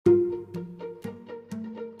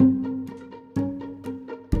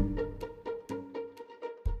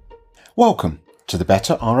Welcome to the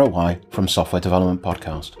Better ROI from Software Development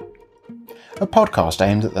podcast, a podcast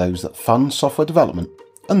aimed at those that fund software development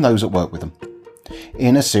and those that work with them.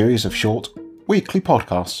 In a series of short, weekly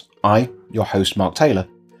podcasts, I, your host Mark Taylor,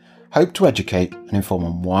 hope to educate and inform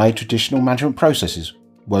on why traditional management processes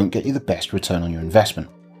won't get you the best return on your investment.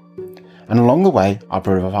 And along the way, I'll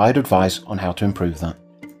provide advice on how to improve that.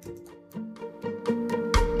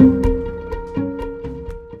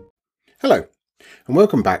 Hello, and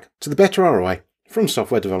welcome back to the Better ROI from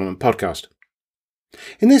Software Development podcast.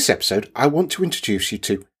 In this episode, I want to introduce you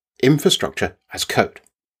to infrastructure as code.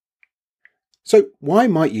 So, why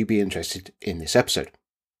might you be interested in this episode?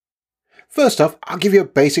 First off, I'll give you a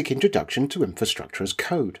basic introduction to infrastructure as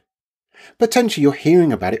code. Potentially you're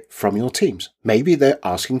hearing about it from your teams. Maybe they're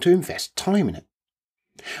asking to invest time in it.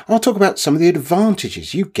 I'll talk about some of the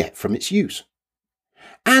advantages you get from its use.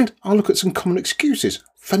 And I'll look at some common excuses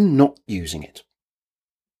for not using it.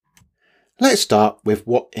 Let's start with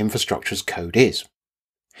what infrastructure as code is.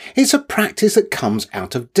 It's a practice that comes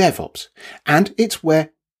out of DevOps, and it's where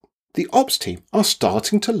the ops team are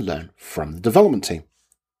starting to learn from the development team.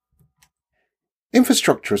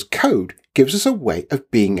 Infrastructure as code gives us a way of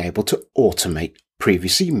being able to automate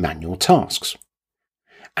previously manual tasks.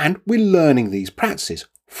 And we're learning these practices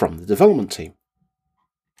from the development team.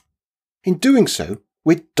 In doing so,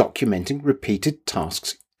 we're documenting repeated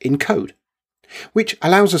tasks in code, which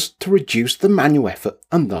allows us to reduce the manual effort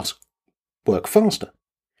and thus work faster.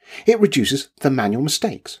 It reduces the manual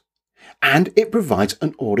mistakes, and it provides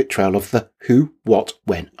an audit trail of the who, what,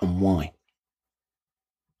 when, and why.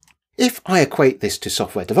 If I equate this to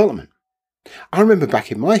software development, I remember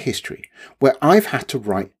back in my history where I've had to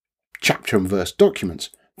write chapter and verse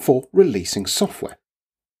documents for releasing software.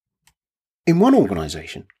 In one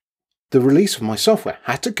organisation, the release of my software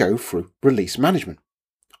had to go through release management,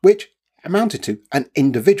 which amounted to an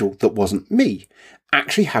individual that wasn't me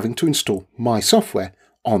actually having to install my software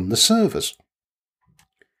on the servers.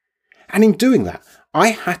 And in doing that, I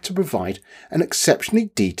had to provide an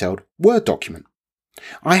exceptionally detailed Word document.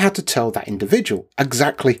 I had to tell that individual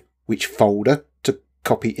exactly which folder to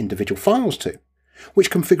copy individual files to,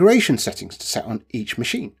 which configuration settings to set on each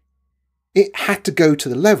machine. It had to go to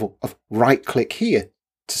the level of right-click here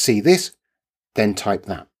to see this, then type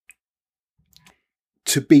that.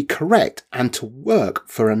 To be correct and to work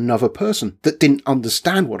for another person that didn't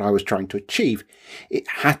understand what I was trying to achieve, it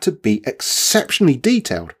had to be exceptionally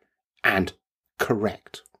detailed and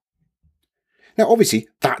correct. Now, obviously,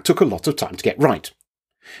 that took a lot of time to get right.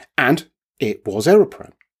 And it was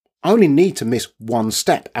error-prone. I only need to miss one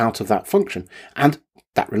step out of that function, and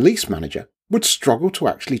that release manager would struggle to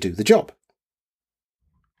actually do the job.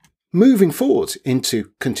 Moving forward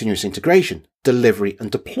into continuous integration, delivery, and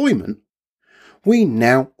deployment, we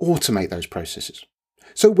now automate those processes.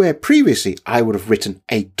 So where previously I would have written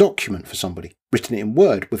a document for somebody, written it in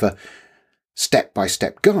Word with a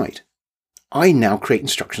step-by-step guide, I now create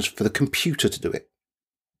instructions for the computer to do it,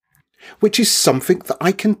 which is something that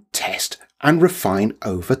I can test and refine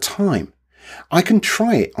over time. I can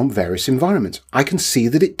try it on various environments. I can see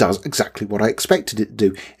that it does exactly what I expected it to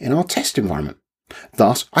do in our test environment.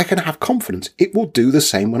 Thus, I can have confidence it will do the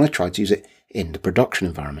same when I try to use it in the production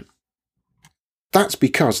environment. That's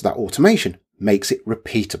because that automation makes it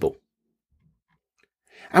repeatable.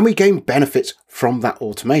 And we gain benefits from that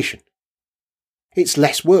automation. It's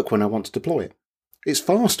less work when I want to deploy it. It's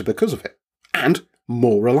faster because of it, and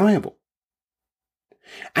more reliable.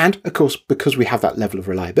 And of course, because we have that level of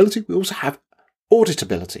reliability, we also have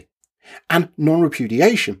auditability and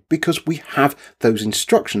non-repudiation because we have those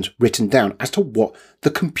instructions written down as to what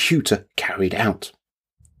the computer carried out.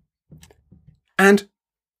 And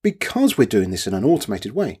because we're doing this in an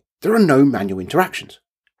automated way, there are no manual interactions.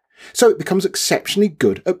 So it becomes exceptionally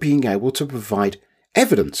good at being able to provide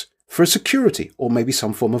evidence for a security or maybe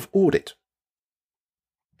some form of audit.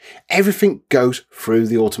 Everything goes through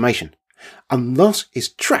the automation and thus is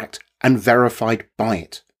tracked and verified by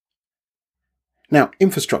it. Now,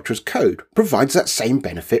 infrastructure as code provides that same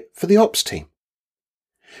benefit for the ops team.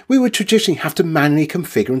 We would traditionally have to manually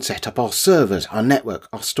configure and set up our servers, our network,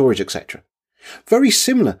 our storage, etc. Very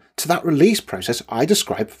similar to that release process I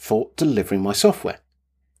described for delivering my software.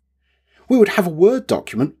 We would have a Word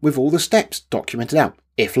document with all the steps documented out,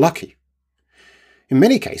 if lucky. In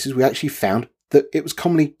many cases, we actually found that it was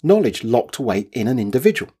commonly knowledge locked away in an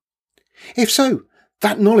individual. If so,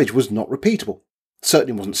 that knowledge was not repeatable,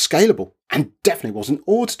 certainly wasn't scalable, and definitely wasn't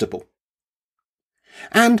auditable.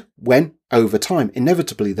 And when, over time,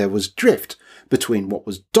 inevitably there was drift between what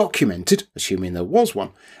was documented, assuming there was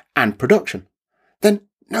one, and production, then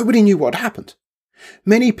nobody knew what had happened.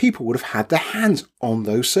 Many people would have had their hands on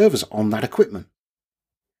those servers, on that equipment.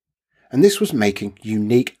 And this was making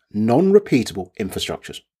unique, non-repeatable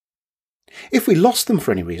infrastructures. If we lost them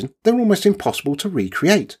for any reason, they're almost impossible to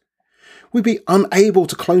recreate. We'd be unable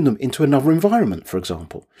to clone them into another environment, for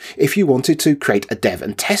example. If you wanted to create a dev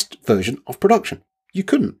and test version of production, you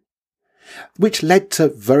couldn't. Which led to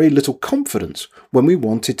very little confidence when we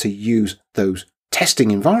wanted to use those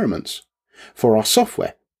testing environments for our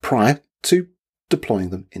software prior to deploying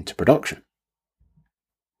them into production.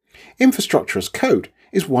 Infrastructure as code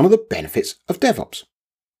is one of the benefits of DevOps,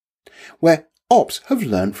 where ops have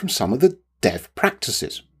learned from some of the dev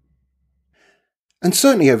practices. And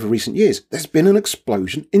certainly over recent years, there's been an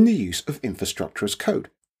explosion in the use of infrastructure as code.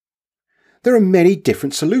 There are many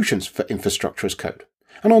different solutions for infrastructure as code,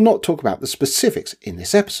 and I'll not talk about the specifics in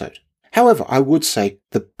this episode. However, I would say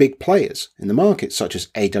the big players in the market, such as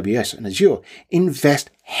AWS and Azure,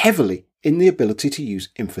 invest heavily in the ability to use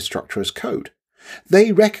infrastructure as code.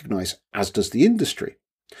 They recognise, as does the industry,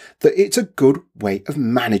 that it's a good way of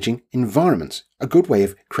managing environments, a good way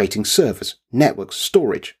of creating servers, networks,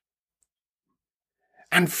 storage.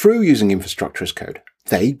 And through using infrastructure as code,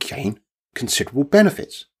 they gain considerable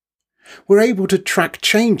benefits. We're able to track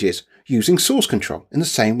changes using source control in the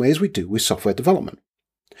same way as we do with software development.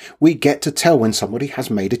 We get to tell when somebody has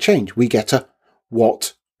made a change. We get a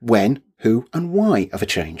what, when, who, and why of a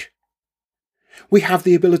change. We have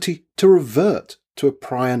the ability to revert to a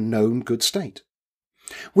prior known good state.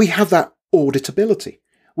 We have that auditability.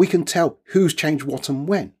 We can tell who's changed what and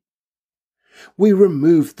when. We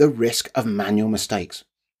remove the risk of manual mistakes.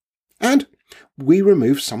 And we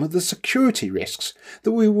remove some of the security risks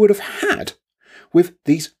that we would have had with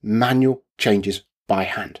these manual changes by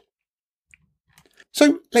hand.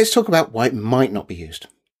 So let's talk about why it might not be used.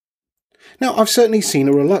 Now, I've certainly seen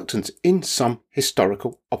a reluctance in some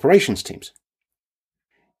historical operations teams.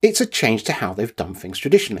 It's a change to how they've done things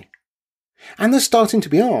traditionally. And they're starting to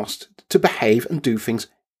be asked to behave and do things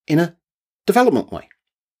in a development way.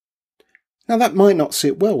 Now, that might not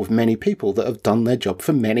sit well with many people that have done their job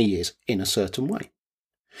for many years in a certain way.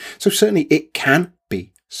 So certainly it can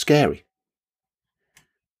be scary.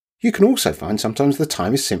 You can also find sometimes the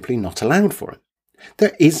time is simply not allowed for it.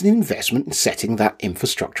 There is an investment in setting that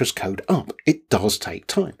infrastructure as code up. It does take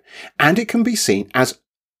time. And it can be seen as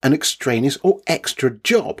an extraneous or extra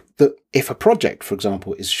job that, if a project, for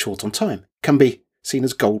example, is short on time, can be seen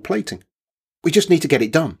as gold plating. We just need to get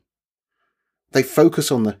it done. They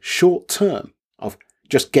focus on the short term of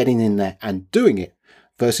just getting in there and doing it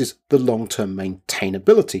versus the long-term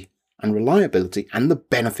maintainability and reliability and the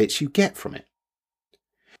benefits you get from it.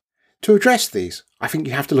 To address these, I think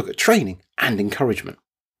you have to look at training and encouragement.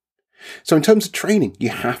 So in terms of training, you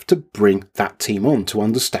have to bring that team on to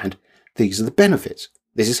understand these are the benefits.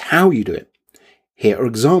 This is how you do it. Here are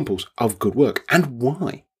examples of good work and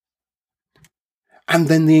why. And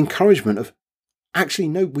then the encouragement of, actually,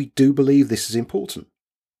 no, we do believe this is important.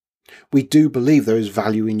 We do believe there is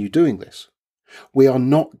value in you doing this. We are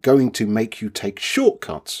not going to make you take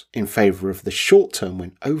shortcuts in favour of the short-term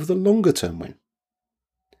win over the longer-term win.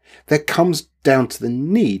 There comes down to the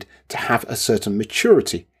need to have a certain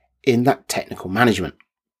maturity in that technical management.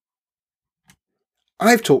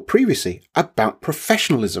 I've talked previously about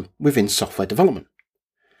professionalism within software development,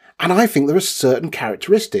 and I think there are certain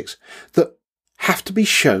characteristics that have to be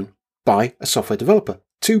shown by a software developer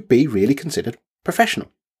to be really considered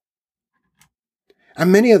professional.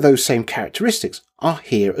 And many of those same characteristics are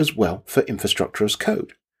here as well for infrastructure as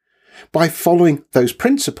code. By following those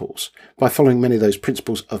principles, by following many of those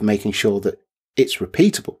principles of making sure that it's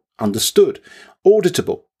repeatable, understood,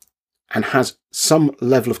 auditable, and has some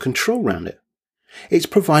level of control around it, it's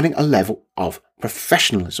providing a level of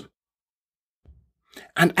professionalism.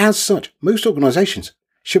 And as such, most organisations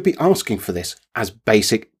should be asking for this as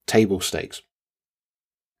basic table stakes.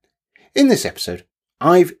 In this episode,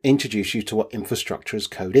 I've introduced you to what infrastructure as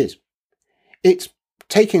code is. It's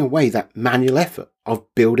taking away that manual effort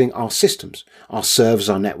of building our systems, our servers,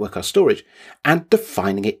 our network, our storage, and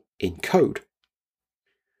defining it in code.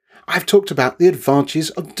 I've talked about the advantages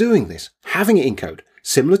of doing this, having it in code,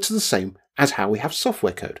 similar to the same as how we have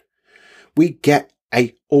software code. We get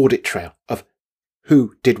an audit trail of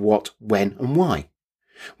who did what, when, and why.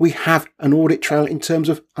 We have an audit trail in terms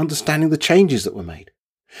of understanding the changes that were made.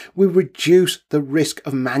 We reduce the risk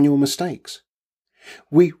of manual mistakes.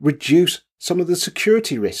 We reduce some of the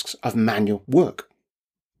security risks of manual work.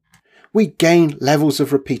 We gain levels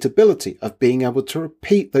of repeatability of being able to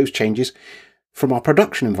repeat those changes from our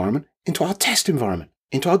production environment into our test environment,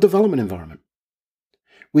 into our development environment.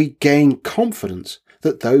 We gain confidence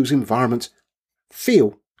that those environments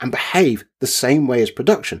feel and behave the same way as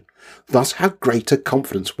production, thus have greater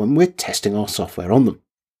confidence when we're testing our software on them.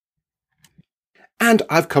 And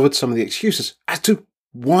I've covered some of the excuses as to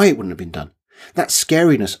why it wouldn't have been done. That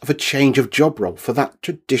scariness of a change of job role for that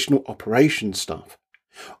traditional operations staff.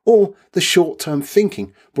 Or the short-term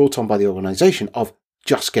thinking brought on by the organisation of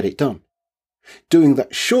just get it done. Doing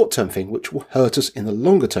that short-term thing which will hurt us in the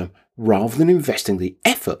longer term rather than investing the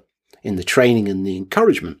effort in the training and the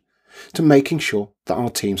encouragement to making sure that our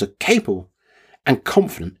teams are capable and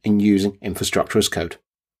confident in using infrastructure as code.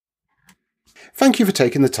 Thank you for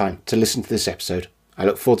taking the time to listen to this episode. I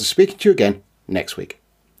look forward to speaking to you again next week.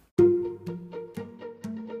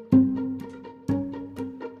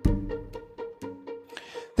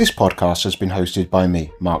 This podcast has been hosted by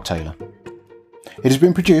me, Mark Taylor. It has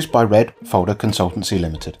been produced by Red Folder Consultancy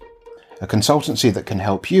Limited, a consultancy that can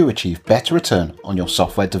help you achieve better return on your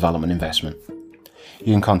software development investment.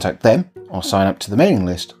 You can contact them or sign up to the mailing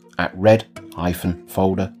list at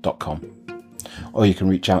red-folder.com. Or you can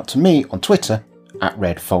reach out to me on Twitter at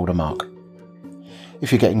redfoldermark.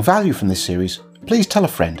 If you're getting value from this series, please tell a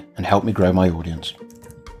friend and help me grow my audience.